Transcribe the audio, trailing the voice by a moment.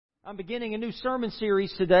I'm beginning a new sermon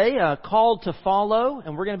series today called To Follow,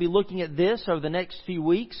 and we're going to be looking at this over the next few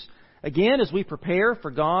weeks, again, as we prepare for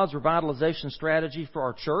God's revitalization strategy for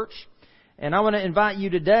our church. And I want to invite you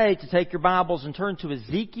today to take your Bibles and turn to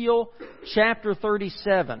Ezekiel chapter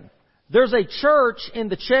 37. There's a church in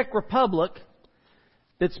the Czech Republic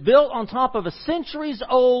that's built on top of a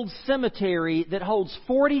centuries-old cemetery that holds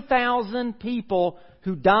 40,000 people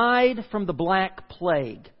who died from the Black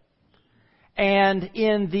Plague. And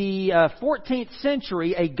in the 14th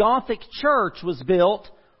century, a Gothic church was built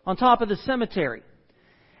on top of the cemetery.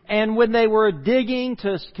 And when they were digging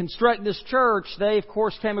to construct this church, they, of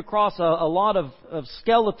course, came across a lot of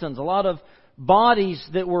skeletons, a lot of bodies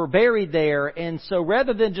that were buried there. And so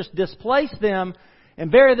rather than just displace them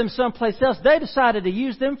and bury them someplace else, they decided to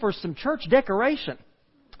use them for some church decoration.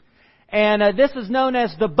 And this is known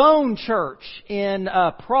as the Bone Church in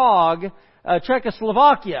Prague,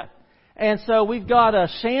 Czechoslovakia. And so we've got a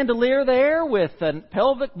chandelier there with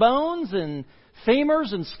pelvic bones and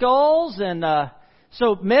femurs and skulls. And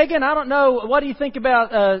so, Megan, I don't know, what do you think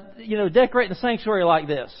about decorating the sanctuary like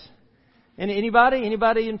this? Anybody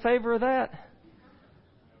in favor of that?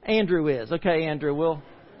 Andrew is. Okay, Andrew,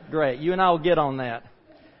 great. You and I will get on that.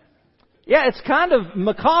 Yeah, it's kind of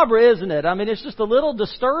macabre, isn't it? I mean, it's just a little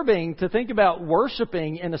disturbing to think about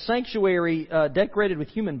worshiping in a sanctuary decorated with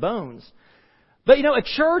human bones. But a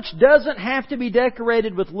church doesn't have to be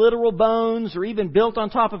decorated with literal bones or even built on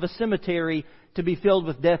top of a cemetery to be filled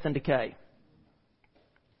with death and decay.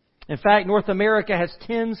 In fact, North America has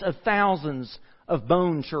tens of thousands of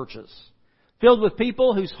bone churches, filled with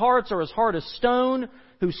people whose hearts are as hard as stone,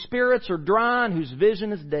 whose spirits are dry, and whose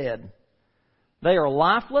vision is dead. They are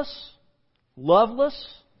lifeless, loveless,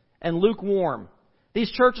 and lukewarm. These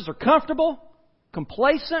churches are comfortable,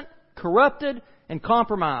 complacent, corrupted, and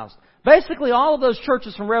compromised. Basically, all of those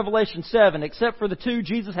churches from Revelation 7, except for the two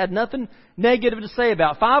Jesus had nothing negative to say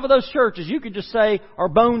about. 5 of those churches, you could just say, are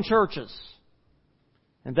bone churches.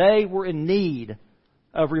 And they were in need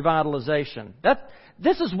of revitalization.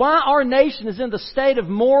 This is why our nation is in the state of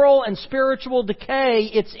moral and spiritual decay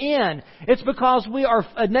it's in. It's because we are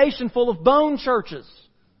a nation full of bone churches.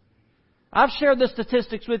 I've shared the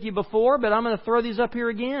statistics with you before, but I'm going to throw these up here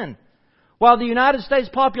again. While the United States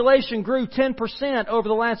population grew 10% over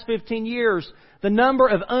the last 15 years, the number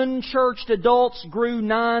of unchurched adults grew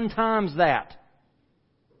 9 times that.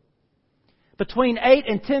 Between 8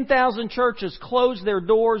 and 10,000 churches close their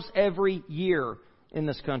doors every year in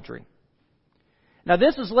this country. Now,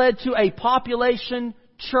 this has led to a population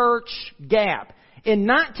church gap. In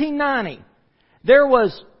 1990, there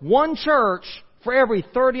was one church for every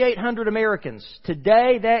 3,800 Americans.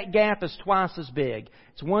 Today, that gap is twice as big.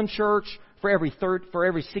 It's one church for every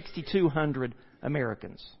 6,200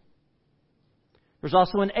 Americans. There's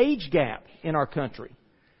also an age gap in our country.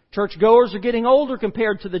 Churchgoers are getting older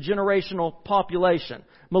compared to the generational population.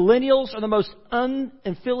 Millennials are the most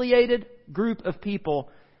unaffiliated group of people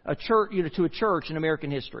to a church in American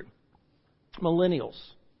history. Millennials.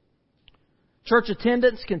 Church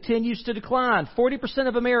attendance continues to decline. 40%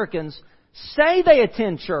 of Americans say they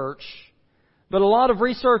attend church, but a lot of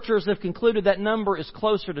researchers have concluded that number is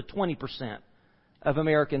closer to 20% of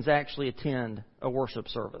Americans actually attend a worship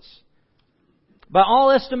service. By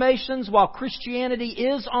all estimations, while Christianity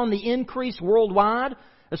is on the increase worldwide,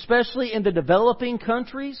 especially in the developing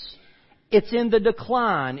countries, it's in the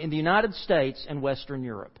decline in the United States and Western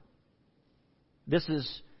Europe. You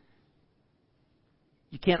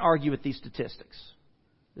can't argue with these statistics.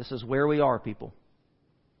 This is where we are, people.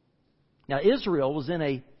 Now, Israel was in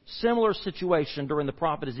a similar situation during the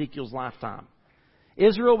prophet Ezekiel's lifetime.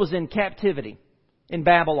 Israel was in captivity in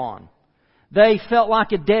Babylon. They felt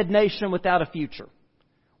like a dead nation without a future,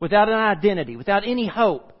 without an identity, without any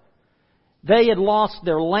hope. They had lost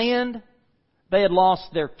their land. They had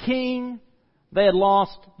lost their king. They had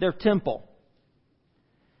lost their temple.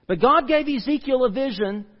 But God gave Ezekiel a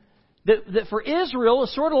vision that for Israel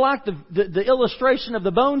is sort of like the illustration of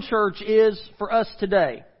the bone church is for us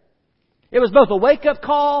today. It was both a wake-up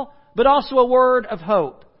call, but also a word of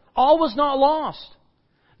hope. All was not lost.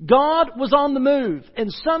 God was on the move, and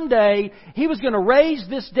someday He was going to raise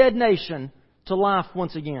this dead nation to life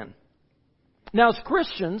once again. Now, as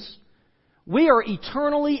Christians, we are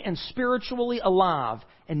eternally and spiritually alive,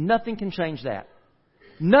 and nothing can change that.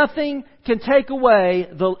 Nothing can take away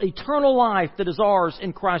the eternal life that is ours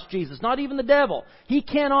in Christ Jesus. Not even the devil. He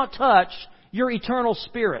cannot touch your eternal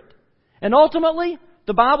spirit. And ultimately,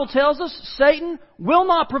 the Bible tells us Satan will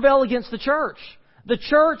not prevail against the church. The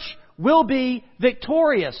church will be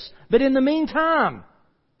victorious. But in the meantime,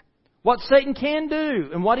 what Satan can do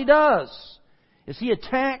and what he does is he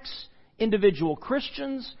attacks individual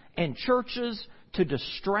Christians and churches to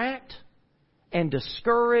distract and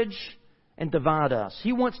discourage and divide us.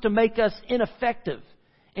 He wants to make us ineffective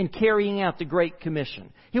in carrying out the Great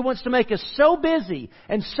Commission. He wants to make us so busy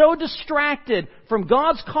and so distracted from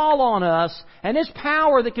God's call on us and His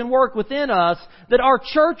power that can work within us that our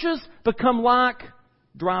churches become like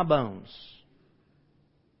dry bones.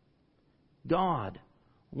 God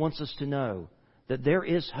wants us to know that there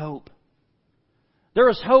is hope. There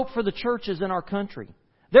is hope for the churches in our country.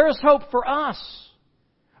 There is hope for us.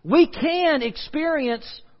 We can experience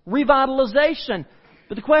revitalization.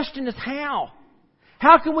 But the question is how?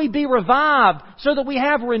 How can we be revived so that we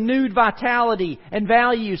have renewed vitality and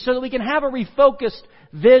value, so that we can have a refocused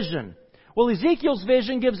vision? Well, Ezekiel's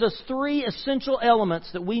vision gives us three essential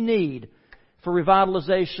elements that we need for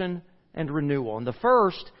revitalization and renewal. And the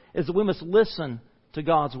first is that we must listen to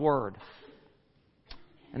God's Word.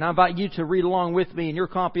 And I invite you to read along with me in your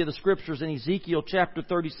copy of the Scriptures in Ezekiel chapter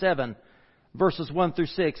 37, verses 1 through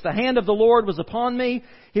 6. The hand of the Lord was upon me.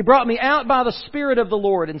 He brought me out by the Spirit of the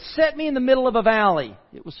Lord and set me in the middle of a valley.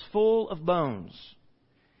 It was full of bones.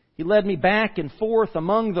 He led me back and forth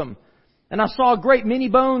among them. And I saw a great many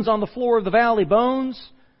bones on the floor of the valley, bones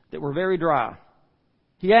that were very dry.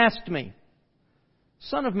 He asked me,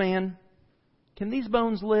 Son of man, can these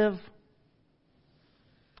bones live?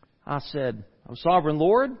 I said, O sovereign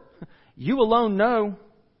Lord, you alone know.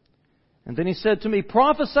 And then He said to me,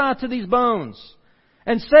 Prophesy to these bones,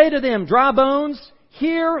 and say to them, Dry bones,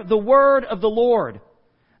 hear the word of the Lord.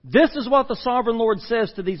 This is what the sovereign Lord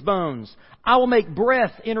says to these bones. I will make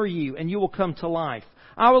breath enter you, and you will come to life.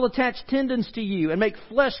 I will attach tendons to you, and make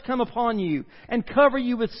flesh come upon you, and cover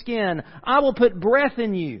you with skin. I will put breath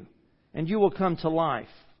in you, and you will come to life.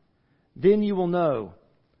 Then you will know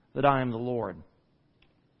that I am the Lord.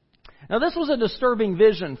 Now, this was a disturbing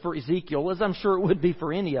vision for Ezekiel, as I'm sure it would be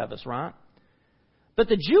for any of us, right? But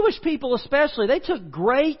the Jewish people especially, they took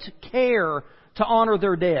great care to honor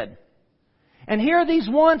their dead. And here these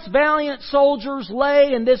once valiant soldiers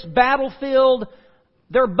lay in this battlefield.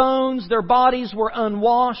 Their bones, their bodies were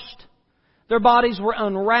unwashed. Their bodies were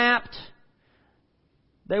unwrapped.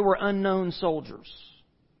 They were unknown soldiers.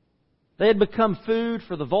 They had become food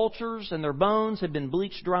for the vultures, and their bones had been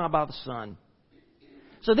bleached dry by the sun.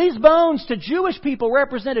 So these bones to Jewish people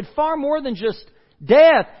represented far more than just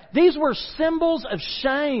death. These were symbols of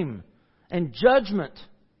shame and judgment.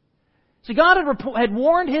 See, God had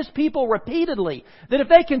warned His people repeatedly that if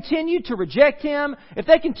they continued to reject Him, if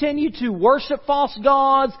they continued to worship false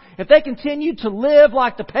gods, if they continued to live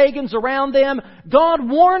like the pagans around them, God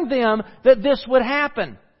warned them that this would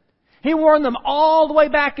happen. He warned them all the way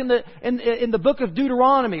back in the book of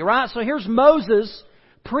Deuteronomy, right? So here's Moses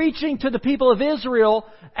preaching to the people of Israel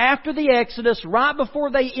after the Exodus, right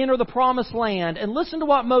before they enter the Promised Land. And listen to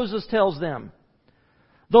what Moses tells them.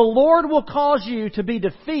 The Lord will cause you to be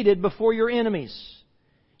defeated before your enemies.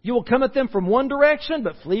 You will come at them from one direction,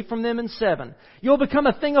 but flee from them in seven. You will become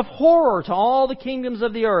a thing of horror to all the kingdoms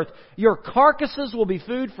of the earth. Your carcasses will be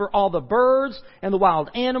food for all the birds and the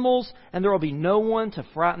wild animals, and there will be no one to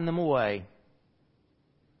frighten them away.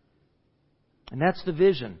 And that's the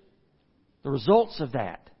vision. The results of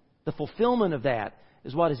that, the fulfillment of that,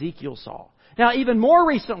 is what Ezekiel saw. Now, even more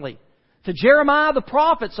recently, to Jeremiah the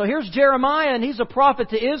prophet. So here's Jeremiah, and he's a prophet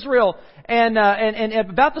to Israel, and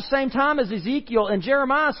about the same time as Ezekiel. And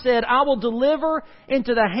Jeremiah said, I will deliver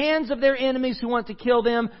into the hands of their enemies who want to kill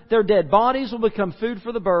them. Their dead bodies will become food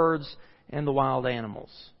for the birds and the wild animals.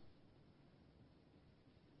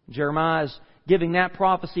 Jeremiah is giving that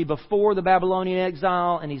prophecy before the Babylonian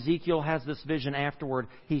exile, and Ezekiel has this vision afterward.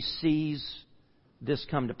 He sees this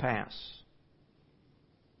come to pass.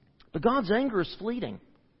 But God's anger is fleeting.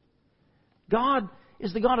 God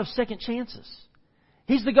is the God of second chances.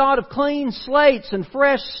 He's the God of clean slates and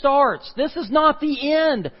fresh starts. This is not the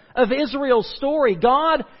end of Israel's story.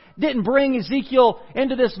 God didn't bring Ezekiel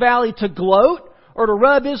into this valley to gloat or to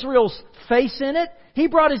rub Israel's face in it. He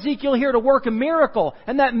brought Ezekiel here to work a miracle.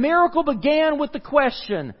 And that miracle began with the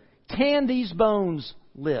question, can these bones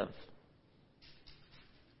live?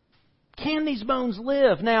 Can these bones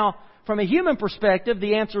live? Now, from a human perspective,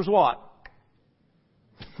 the answer is what?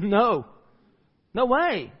 No. No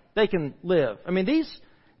way they can live. I mean,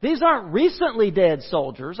 these aren't recently dead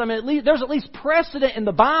soldiers. I mean, there's at least precedent in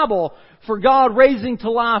the Bible for God raising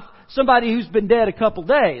to life somebody who's been dead a couple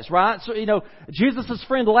days, right? So, Jesus'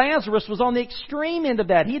 friend Lazarus was on the extreme end of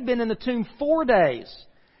that. He'd been in the tomb 4 days.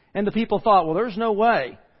 And the people thought, well, there's no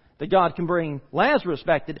way that God can bring Lazarus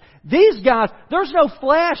back to... These guys, there's no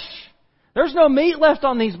flesh. There's no meat left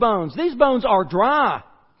on these bones. These bones are dry.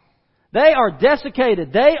 They are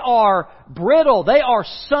desiccated. They are brittle. They are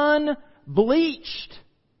sun bleached.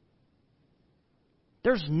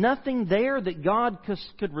 There's nothing there that God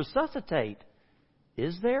could resuscitate,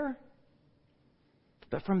 is there?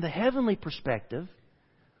 But from the heavenly perspective,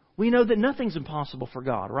 we know that nothing's impossible for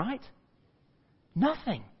God, right?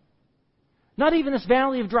 Nothing. Not even this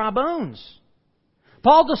valley of dry bones.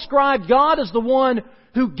 Paul described God as the one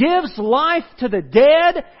who gives life to the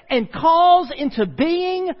dead and calls into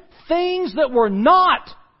being things that were not.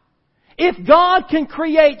 If God can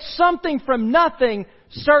create something from nothing,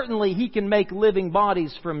 certainly He can make living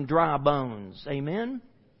bodies from dry bones. Amen?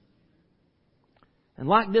 And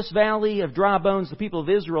like this valley of dry bones, the people of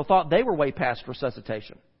Israel thought they were way past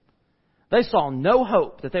resuscitation. They saw no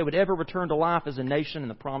hope that they would ever return to life as a nation in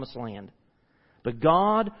the Promised Land. But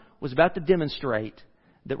God was about to demonstrate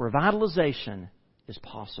that revitalization is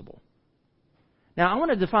possible. Now, I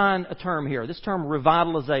want to define a term here, this term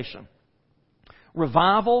revitalization.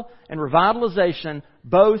 Revival and revitalization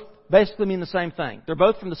both basically mean the same thing. They're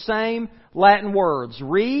both from the same Latin words.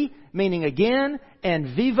 Re, meaning again,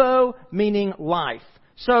 and vivo, meaning life.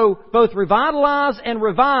 So, both revitalize and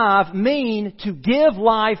revive mean to give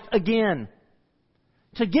life again.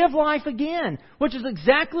 To give life again, which is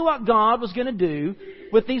exactly what God was going to do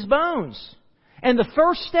with these bones. And the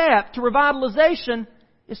first step to revitalization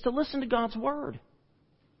is to listen to God's Word.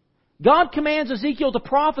 God commands Ezekiel to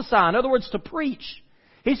prophesy, in other words, to preach.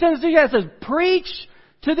 He says, preach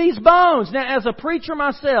to these bones. Now, as a preacher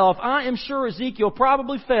myself, I am sure Ezekiel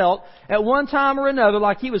probably felt at one time or another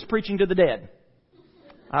like he was preaching to the dead.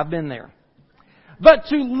 I've been there. But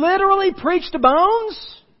to literally preach to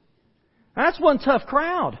bones, that's one tough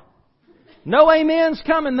crowd. No amens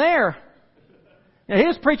coming there. Now, he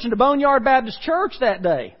was preaching to Boneyard Baptist Church that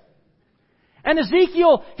day. And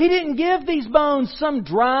Ezekiel, he didn't give these bones some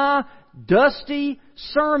dry, dusty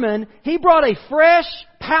sermon. He brought a fresh,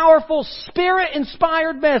 powerful,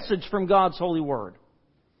 Spirit-inspired message from God's holy Word.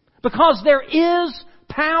 Because there is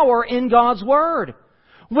power in God's Word.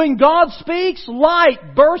 When God speaks,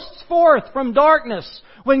 light bursts forth from darkness.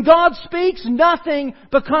 When God speaks, nothing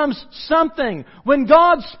becomes something. When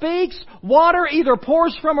God speaks, water either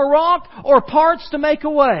pours from a rock or parts to make a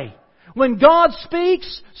way. When God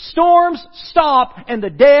speaks, storms stop and the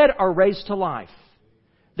dead are raised to life.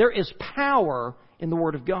 There is power in the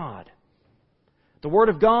Word of God. The Word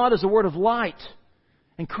of God is a word of light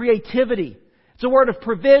and creativity. It's a word of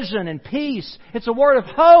provision and peace. It's a word of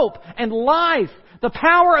hope and life. The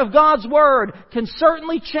power of God's Word can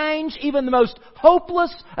certainly change even the most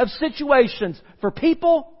hopeless of situations for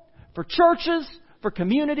people, for churches, for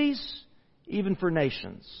communities, even for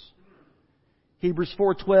nations. Hebrews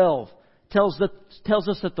 4:12 tells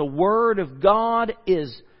us that the Word of God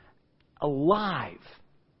is alive.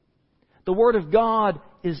 The Word of God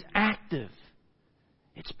is active.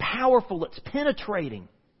 It's powerful. It's penetrating.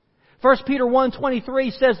 1 Peter 1:23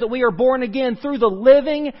 says that we are born again through the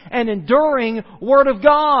living and enduring Word of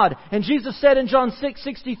God. And Jesus said in John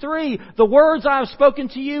 6:63, the words I have spoken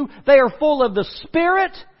to you, they are full of the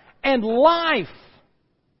Spirit and life.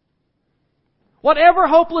 Whatever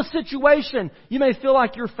hopeless situation you may feel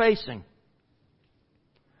like you're facing,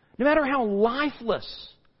 no matter how lifeless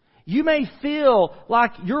you may feel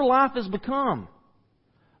like your life has become,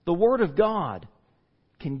 the Word of God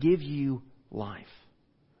can give you life.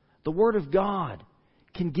 The Word of God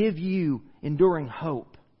can give you enduring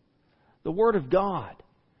hope. The Word of God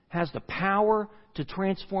has the power to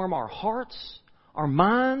transform our hearts, our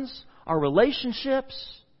minds, our relationships,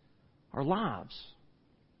 our lives.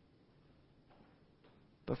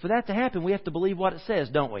 But for that to happen, we have to believe what it says,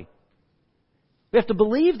 don't we? We have to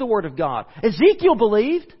believe the Word of God. Ezekiel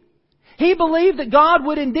believed. He believed that God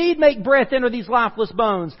would indeed make breath enter these lifeless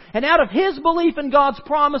bones. And out of his belief in God's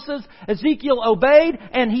promises, Ezekiel obeyed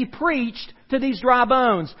and he preached to these dry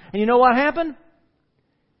bones. And you know what happened?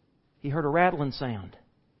 He heard a rattling sound.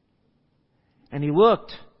 And he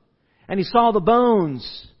looked and he saw the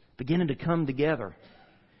bones beginning to come together.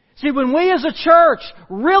 See, when we as a church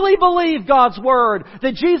really believe God's Word,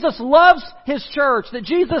 that Jesus loves His church, that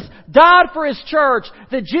Jesus died for His church,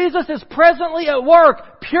 that Jesus is presently at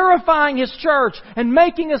work purifying His church and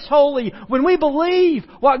making us holy, when we believe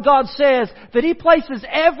what God says, that He places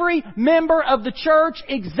every member of the church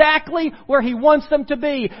exactly where He wants them to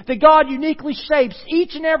be, that God uniquely shapes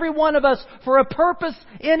each and every one of us for a purpose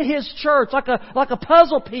in His church, like a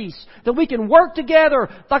puzzle piece, that we can work together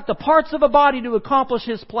like the parts of a body to accomplish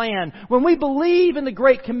His plan. When we believe in the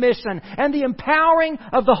Great Commission and the empowering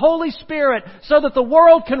of the Holy Spirit so that the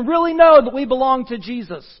world can really know that we belong to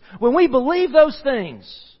Jesus. When we believe those things,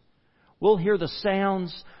 we'll hear the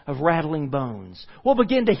sounds of rattling bones. We'll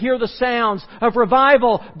begin to hear the sounds of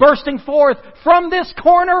revival bursting forth from this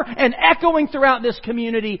corner and echoing throughout this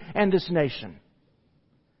community and this nation.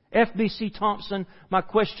 FBC Thomson, my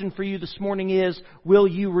question for you this morning is, will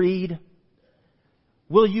you read?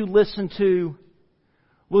 Will you listen to?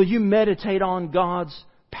 Will you meditate on God's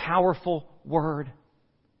powerful Word?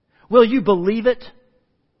 Will you believe it?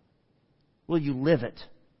 Will you live it?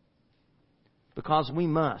 Because we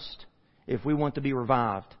must, if we want to be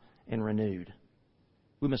revived and renewed.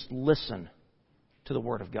 We must listen to the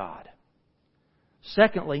Word of God.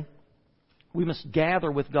 Secondly, we must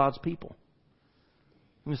gather with God's people.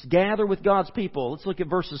 We must gather with God's people. Let's look at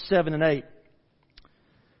verses 7 and 8.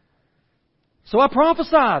 So I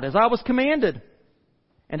prophesied as I was commanded.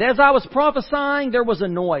 And as I was prophesying, there was a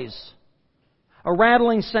noise, a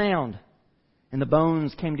rattling sound, and the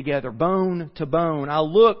bones came together, bone to bone. I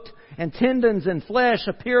looked, and tendons and flesh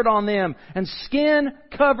appeared on them, and skin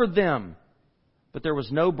covered them. But there was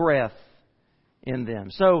no breath in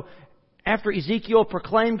them. So after Ezekiel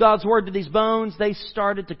proclaimed God's Word to these bones, they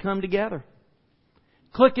started to come together.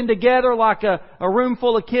 Clicking together like a room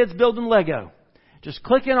full of kids building Lego. Just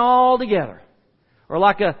clicking all together. Or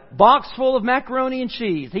like a box full of macaroni and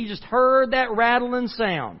cheese. He just heard that rattling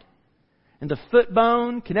sound. And the foot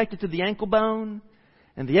bone connected to the ankle bone.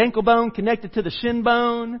 And the ankle bone connected to the shin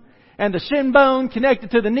bone. And the shin bone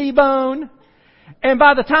connected to the knee bone. And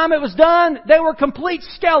by the time it was done, they were complete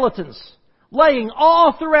skeletons laying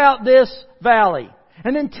all throughout this valley.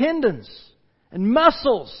 And then tendons and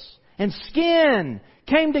muscles and skin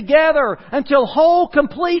came together until whole,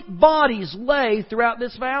 complete bodies lay throughout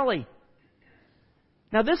this valley.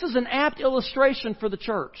 Now, this is an apt illustration for the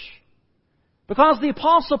church. Because the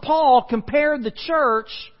Apostle Paul compared the church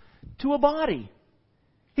to a body.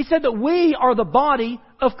 He said that we are the body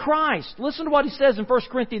of Christ. Listen to what he says in 1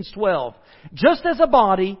 Corinthians 12. Just as a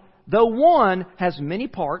body, though one has many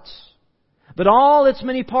parts, but all its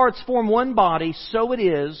many parts form one body, so it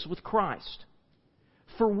is with Christ.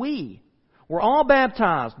 For we were all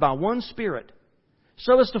baptized by one Spirit,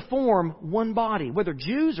 so as to form one body, whether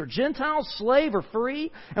Jews or Gentiles, slave or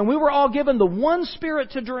free, and we were all given the one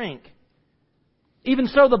Spirit to drink. Even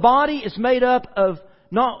so, the body is made up of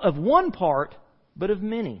not of one part, but of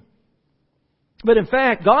many. But in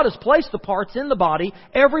fact, God has placed the parts in the body,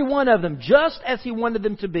 every one of them, just as He wanted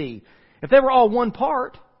them to be. If they were all one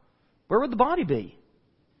part, where would the body be?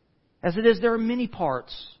 As it is, there are many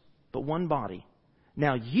parts, but one body.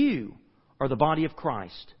 Now you are the body of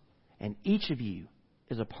Christ, and each of you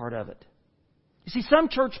is a part of it. You see, some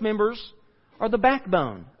church members are the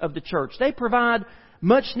backbone of the church. They provide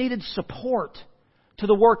much needed support to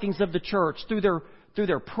the workings of the church through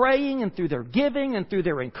their praying and through their giving and through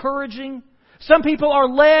their encouraging. Some people are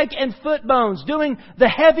leg and foot bones, doing the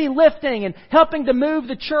heavy lifting and helping to move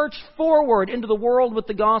the church forward into the world with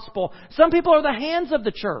the gospel. Some people are the hands of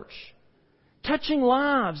the church, touching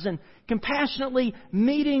lives and compassionately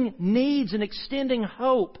meeting needs and extending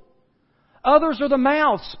hope. Others are the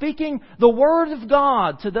mouth, speaking the Word of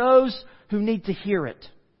God to those who need to hear it.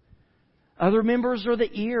 Other members are the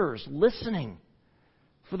ears, listening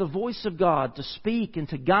for the voice of God to speak and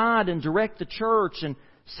to guide and direct the church. And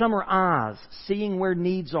some are eyes, seeing where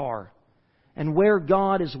needs are and where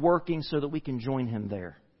God is working so that we can join Him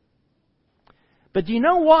there. But do you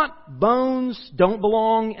know what bones don't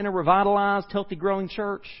belong in a revitalized, healthy, growing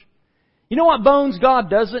church? You know what bones God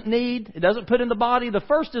doesn't need? It doesn't put in the body? The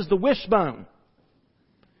first is the wishbone.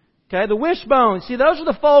 Okay, the wishbone. See, those are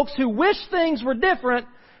the folks who wish things were different,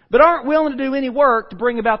 but aren't willing to do any work to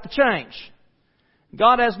bring about the change.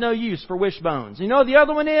 God has no use for wishbones. You know what the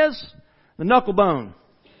other one is? The knucklebone.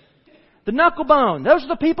 The knucklebone. Those are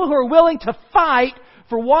the people who are willing to fight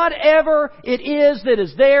for whatever it is that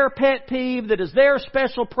is their pet peeve, that is their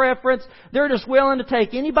special preference. They're just willing to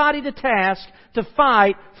take anybody to task to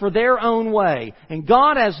fight for their own way. And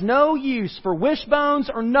God has no use for wishbones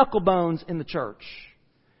or knucklebones in the church.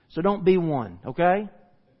 So don't be one, okay?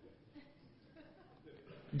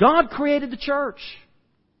 God created the church.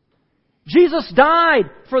 Jesus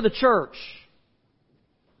died for the church.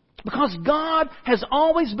 Because God has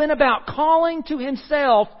always been about calling to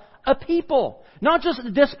Himself a people. Not just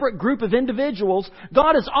a disparate group of individuals.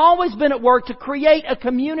 God has always been at work to create a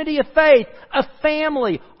community of faith, a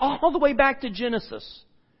family, all the way back to Genesis.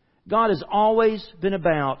 God has always been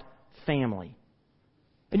about family.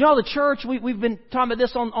 And you know, the church, we've been talking about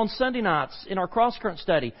this on Sunday nights in our cross-current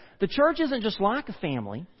study. The church isn't just like a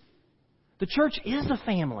family. The church is a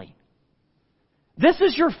family. This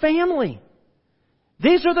is your family.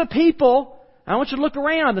 These are the people. I want you to look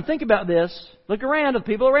around and think about this. Look around at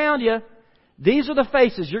the people around you. these are the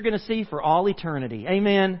faces you're going to see for all eternity.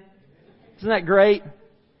 Amen. Isn't that great?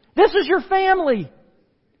 This is your family.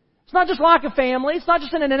 It's not just like a family. It's not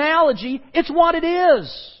just an analogy. It's what it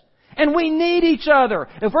is. And we need each other.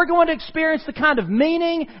 If we're going to experience the kind of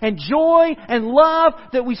meaning and joy and love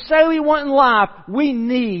that we say we want in life, we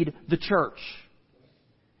need the church.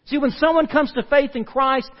 See, when someone comes to faith in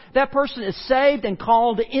Christ, that person is saved and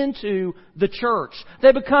called into the church.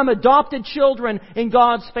 They become adopted children in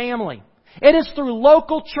God's family. It is through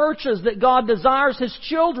local churches that God desires His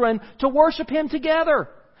children to worship Him together.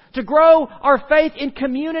 To grow our faith in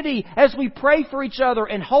community as we pray for each other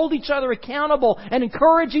and hold each other accountable and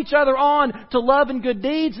encourage each other on to love and good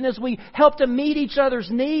deeds, and as we help to meet each other's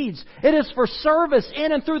needs. It is for service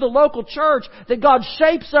in and through the local church that God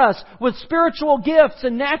shapes us with spiritual gifts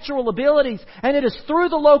and natural abilities, and it is through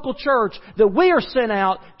the local church that we are sent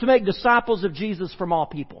out to make disciples of Jesus from all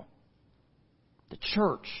people. The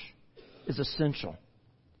church is essential.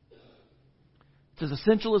 It's as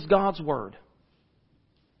essential as God's Word.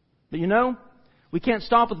 But you know, we can't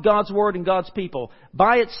stop with God's Word and God's people.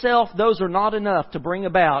 By itself, those are not enough to bring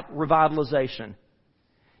about revitalization.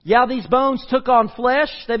 Yeah, these bones took on flesh.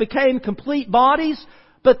 They became complete bodies,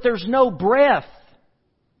 but there's no breath.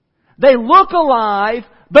 They look alive,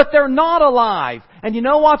 but they're not alive. And you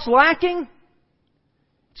know what's lacking?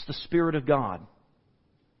 It's the Spirit of God.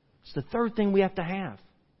 It's the third thing we have to have.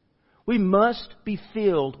 We must be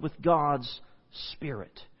filled with God's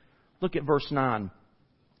Spirit. Look at verse 9.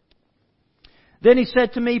 Then He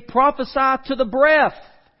said to me, prophesy to the breath.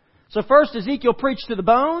 So first Ezekiel preached to the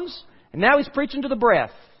bones, and now he's preaching to the breath.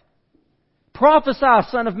 Prophesy,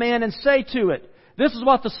 Son of man, and say to it, this is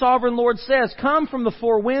what the Sovereign Lord says, come from the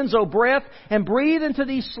four winds, O breath, and breathe into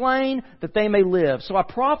these slain, that they may live. So I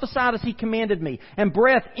prophesied as He commanded me, and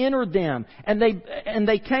breath entered them, and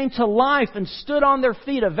they came to life and stood on their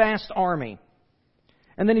feet, a vast army.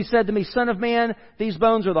 And then He said to me, Son of man, these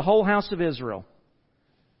bones are the whole house of Israel.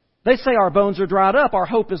 They say our bones are dried up, our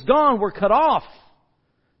hope is gone, we're cut off.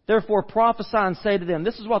 Therefore prophesy and say to them,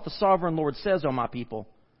 this is what the Sovereign Lord says, O my people.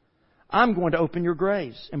 I'm going to open your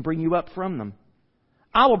graves and bring you up from them.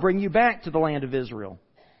 I will bring you back to the land of Israel.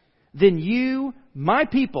 Then you, my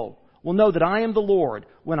people, will know that I am the Lord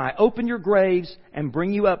when I open your graves and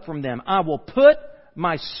bring you up from them. I will put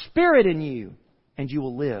my Spirit in you, and you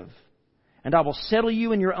will live. And I will settle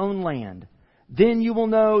you in your own land. Then you will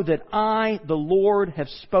know that I, the Lord, have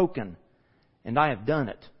spoken, and I have done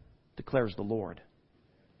it, declares the Lord.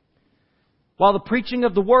 While the preaching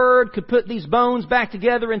of the Word could put these bones back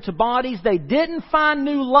together into bodies, they didn't find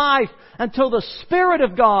new life until the Spirit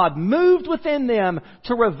of God moved within them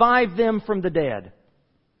to revive them from the dead.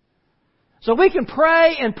 So we can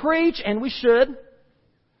pray and preach, and we should.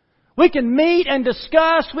 We can meet and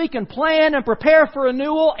discuss, we can plan and prepare for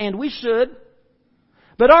renewal, and we should.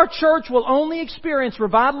 But our church will only experience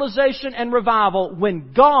revitalization and revival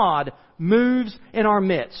when God moves in our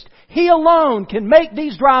midst. He alone can make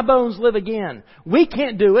these dry bones live again. We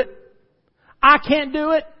can't do it. I can't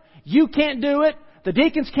do it. You can't do it. The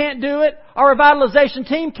deacons can't do it. Our revitalization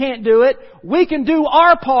team can't do it. We can do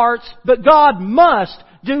our parts, but God must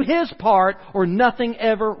do His part or nothing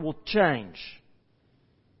ever will change.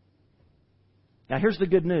 Now here's the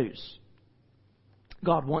good news.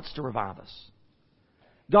 God wants to revive us.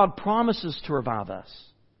 God promises to revive us.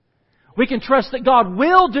 We can trust that God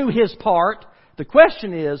will do His part. The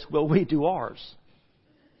question is, will we do ours?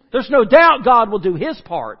 There's no doubt God will do His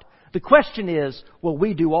part. The question is, will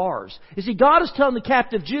we do ours? You see, God is telling the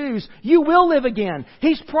captive Jews, you will live again.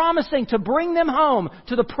 He's promising to bring them home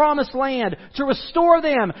to the promised land, to restore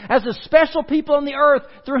them as a special people on the earth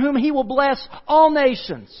through whom He will bless all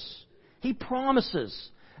nations. He promises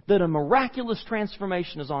that a miraculous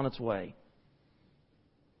transformation is on its way.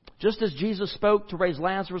 Just as Jesus spoke to raise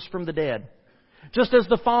Lazarus from the dead, just as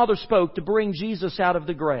the Father spoke to bring Jesus out of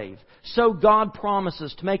the grave, so God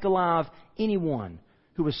promises to make alive anyone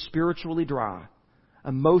who is spiritually dry,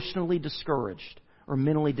 emotionally discouraged, or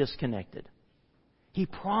mentally disconnected. He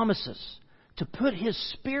promises to put His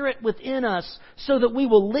Spirit within us so that we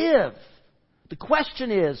will live. The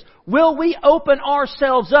question is, will we open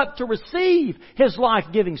ourselves up to receive His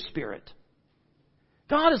life-giving Spirit?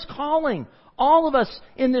 God is calling all of us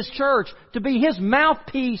in this church to be His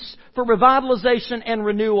mouthpiece for revitalization and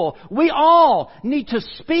renewal. We all need to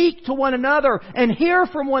speak to one another and hear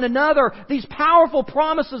from one another these powerful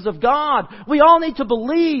promises of God. We all need to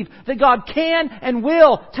believe that God can and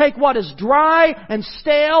will take what is dry and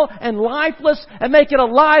stale and lifeless and make it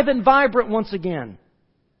alive and vibrant once again.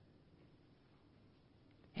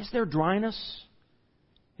 Is there dryness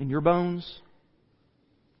in your bones?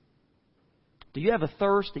 Do you have a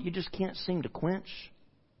thirst that you just can't seem to quench?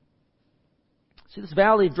 See, this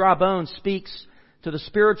valley of dry bones speaks to the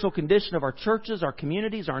spiritual condition of our churches, our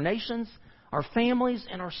communities, our nations, our families,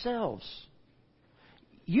 and ourselves.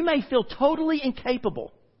 You may feel totally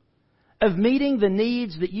incapable of meeting the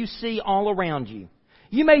needs that you see all around you.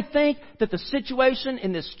 You may think that the situation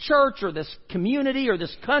in this church or this community or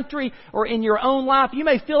this country or in your own life, you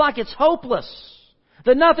may feel like it's hopeless,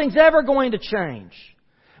 that nothing's ever going to change.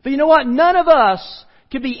 But you know what? None of us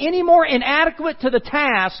could be any more inadequate to the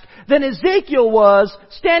task than Ezekiel was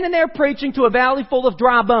standing there preaching to a valley full of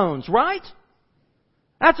dry bones, right?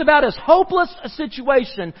 That's about as hopeless a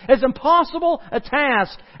situation, as impossible a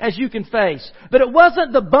task as you can face. But it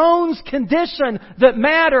wasn't the bones' condition that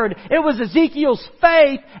mattered. It was Ezekiel's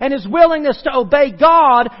faith and his willingness to obey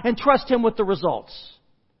God and trust Him with the results.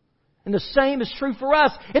 And the same is true for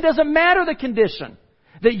us. It doesn't matter the condition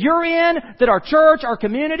that you're in, that our church, our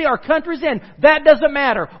community, our country's in. That doesn't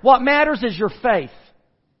matter. What matters is your faith.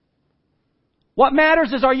 What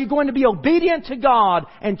matters is, are you going to be obedient to God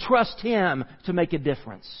and trust Him to make a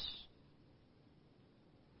difference?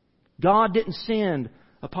 God didn't send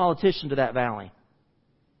a politician to that valley.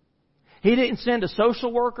 He didn't send a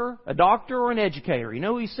social worker, a doctor, or an educator. You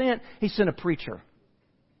know who He sent? He sent a preacher.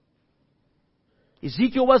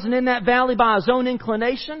 Ezekiel wasn't in that valley by his own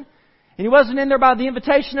inclination, and he wasn't in there by the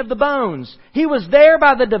invitation of the bones. He was there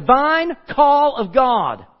by the divine call of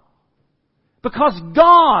God. Because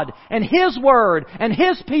God and His Word and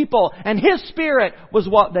His people and His Spirit was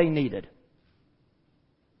what they needed.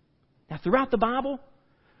 Now, throughout the Bible,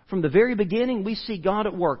 from the very beginning, we see God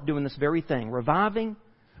at work doing this very thing. Reviving,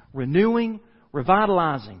 renewing,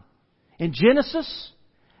 revitalizing. In Genesis,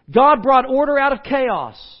 God brought order out of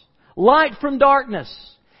chaos, light from darkness,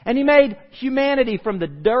 and He made humanity from the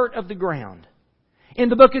dirt of the ground. In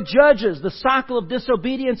the book of Judges, the cycle of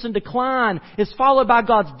disobedience and decline is followed by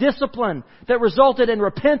God's discipline that resulted in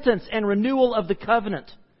repentance and renewal of the covenant.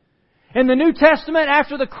 In the New Testament,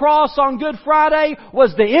 after the cross on Good Friday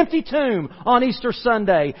was the empty tomb on Easter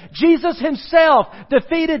Sunday. Jesus Himself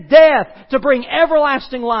defeated death to bring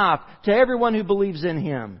everlasting life to everyone who believes in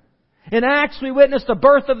Him. In Acts, we witness the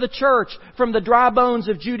birth of the church from the dry bones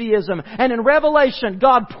of Judaism. And in Revelation,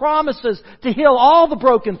 God promises to heal all the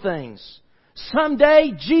broken things.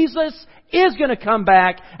 Someday, Jesus is going to come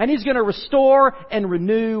back and He's going to restore and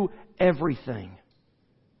renew everything.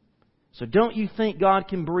 So don't you think God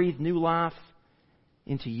can breathe new life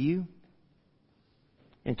into you,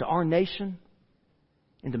 into our nation,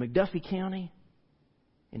 into McDuffie County,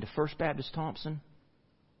 into First Baptist Thomson?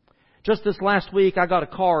 Just this last week, I got a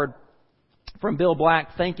card from Bill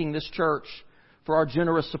Black thanking this church for our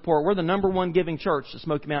generous support. We're the #1 giving church to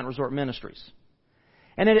Smoky Mountain Resort Ministries.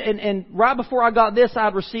 And right before I got this,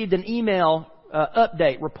 I'd received an email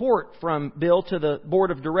report from Bill to the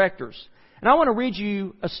board of directors. And I want to read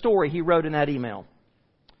you a story he wrote in that email.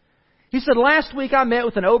 He said, "Last week I met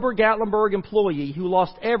with an Ober-Gatlinburg employee who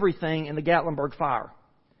lost everything in the Gatlinburg fire.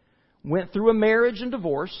 Went through a marriage and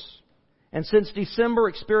divorce, and since December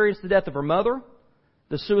experienced the death of her mother,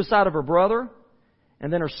 the suicide of her brother,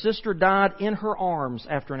 and then her sister died in her arms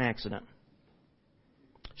after an accident.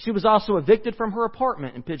 She was also evicted from her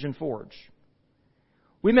apartment in Pigeon Forge.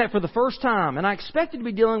 We met for the first time, and I expected to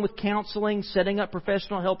be dealing with counseling, setting up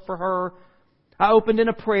professional help for her. I opened in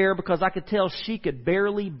a prayer because I could tell she could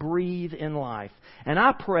barely breathe in life. And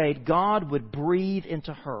I prayed God would breathe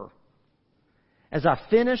into her. As I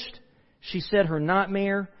finished, she said her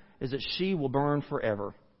nightmare is that she will burn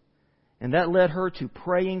forever. And that led her to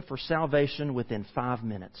praying for salvation within 5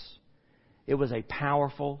 minutes. It was a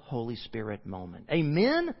powerful Holy Spirit moment."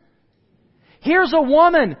 Amen? Here's a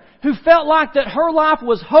woman who felt like that her life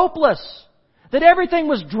was hopeless, that everything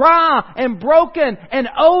was dry and broken and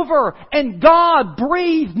over, and God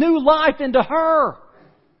breathed new life into her.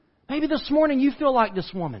 Maybe this morning you feel like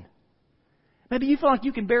this woman. Maybe you feel like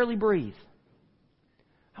you can barely breathe.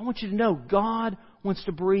 I want you to know God wants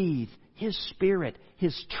to breathe His Spirit,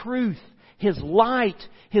 His truth, His light,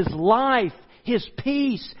 His life, His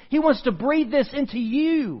peace. He wants to breathe this into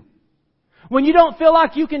you. When you don't feel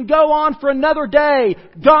like you can go on for another day,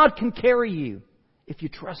 God can carry you if you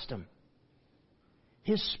trust Him.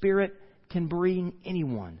 His Spirit can bring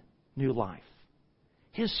anyone new life.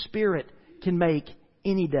 His Spirit can make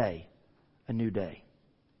any day a new day.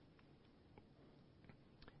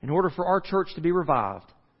 In order for our church to be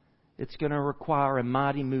revived, it's going to require a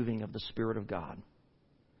mighty moving of the Spirit of God.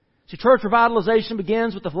 See, church revitalization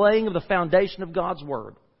begins with the laying of the foundation of God's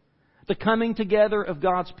Word, the coming together of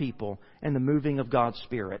God's people, and the moving of God's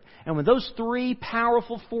Spirit. And when those three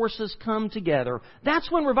powerful forces come together, that's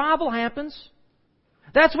when revival happens.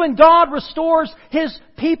 That's when God restores His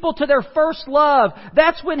people to their first love.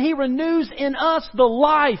 That's when He renews in us the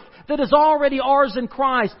life that is already ours in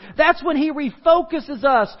Christ. That's when He refocuses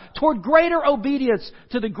us toward greater obedience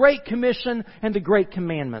to the Great Commission and the Great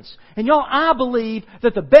Commandments. And y'all, I believe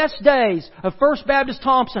that the best days of First Baptist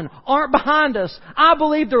Thomson aren't behind us. I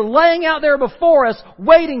believe they're laying out there before us,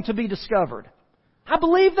 waiting to be discovered. I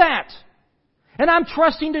believe that. And I'm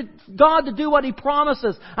trusting God to do what He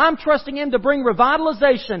promises. I'm trusting Him to bring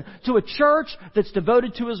revitalization to a church that's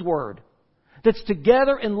devoted to His Word, that's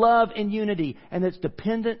together in love and unity, and that's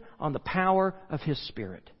dependent on the power of His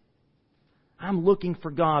Spirit. I'm looking for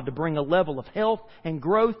God to bring a level of health and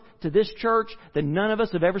growth to this church that none of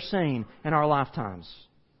us have ever seen in our lifetimes.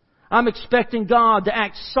 I'm expecting God to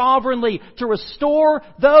act sovereignly to restore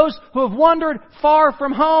those who have wandered far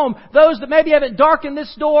from home. Those that maybe haven't darkened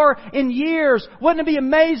this door in years. Wouldn't it be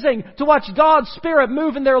amazing to watch God's Spirit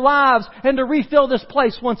move in their lives and to refill this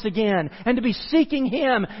place once again? And to be seeking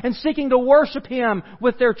Him and seeking to worship Him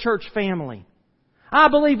with their church family. I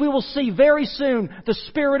believe we will see very soon the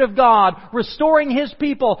Spirit of God restoring His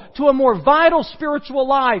people to a more vital spiritual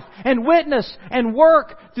life and witness and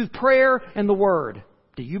work through prayer and the Word.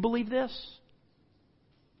 Do you believe this?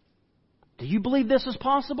 Do you believe this is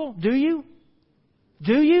possible? Do you?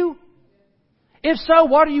 Do you? If so,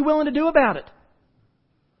 what are you willing to do about it?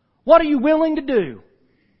 What are you willing to do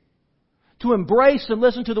to embrace and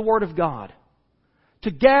listen to the Word of God?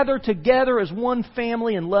 To gather together as one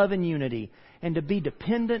family in love and unity, and to be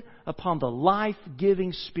dependent upon the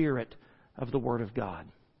life-giving Spirit of the Word of God.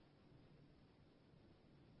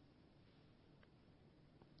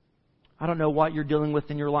 I don't know what you're dealing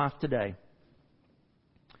with in your life today.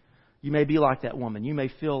 You may be like that woman. You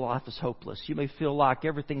may feel life is hopeless. You may feel like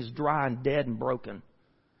everything's dry and dead and broken.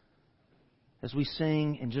 As we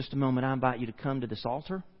sing in just a moment, I invite you to come to this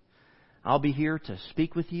altar. I'll be here to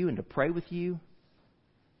speak with you and to pray with you.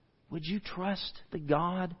 Would you trust the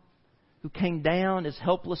God who came down as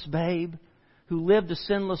helpless babe, who lived a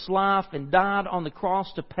sinless life and died on the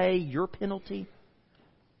cross to pay your penalty?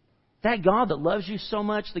 That God that loves you so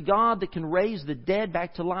much, the God that can raise the dead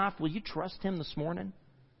back to life, will you trust Him this morning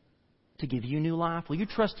to give you new life? Will you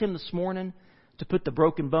trust Him this morning to put the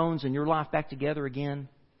broken bones in your life back together again?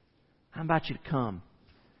 I invite you to come.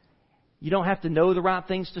 You don't have to know the right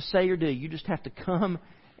things to say or do. You just have to come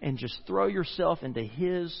and just throw yourself into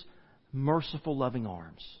His merciful, loving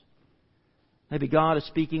arms. Maybe God is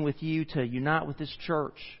speaking with you to unite with this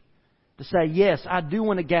church. To say, yes, I do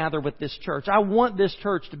want to gather with this church. I want this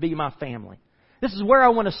church to be my family. This is where I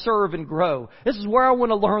want to serve and grow. This is where I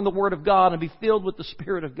want to learn the Word of God and be filled with the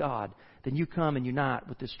Spirit of God. Then you come and unite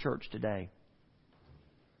with this church today.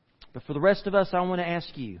 But for the rest of us, I want to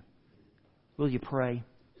ask you, will you pray?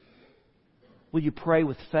 Will you pray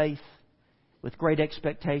with faith, with great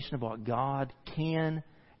expectation of what God can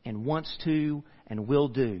and wants to and will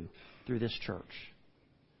do through this church?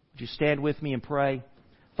 Would you stand with me and pray?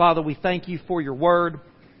 Father, we thank You for Your Word.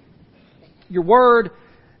 Your Word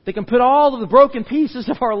that can put all of the broken pieces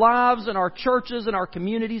of our lives and our churches and our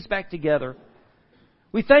communities back together.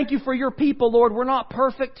 We thank You for Your people, Lord. We're not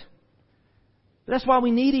perfect. But that's why we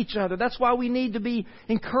need each other. That's why we need to be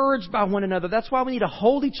encouraged by one another. That's why we need to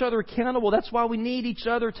hold each other accountable. That's why we need each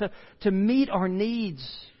other to meet our needs.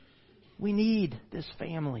 We need this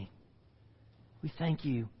family. We thank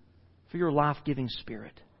You for Your life-giving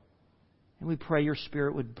Spirit. And we pray Your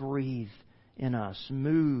Spirit would breathe in us,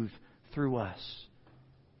 move through us,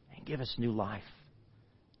 and give us new life.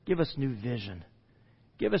 Give us new vision.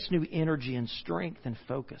 Give us new energy and strength and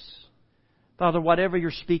focus. Father, whatever You're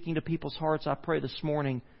speaking to people's hearts, I pray this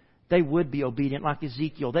morning they would be obedient like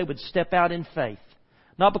Ezekiel. They would step out in faith.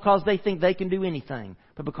 Not because they think they can do anything,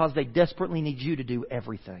 but because they desperately need You to do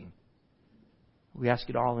everything. We ask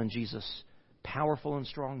it all in Jesus' powerful and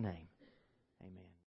strong name.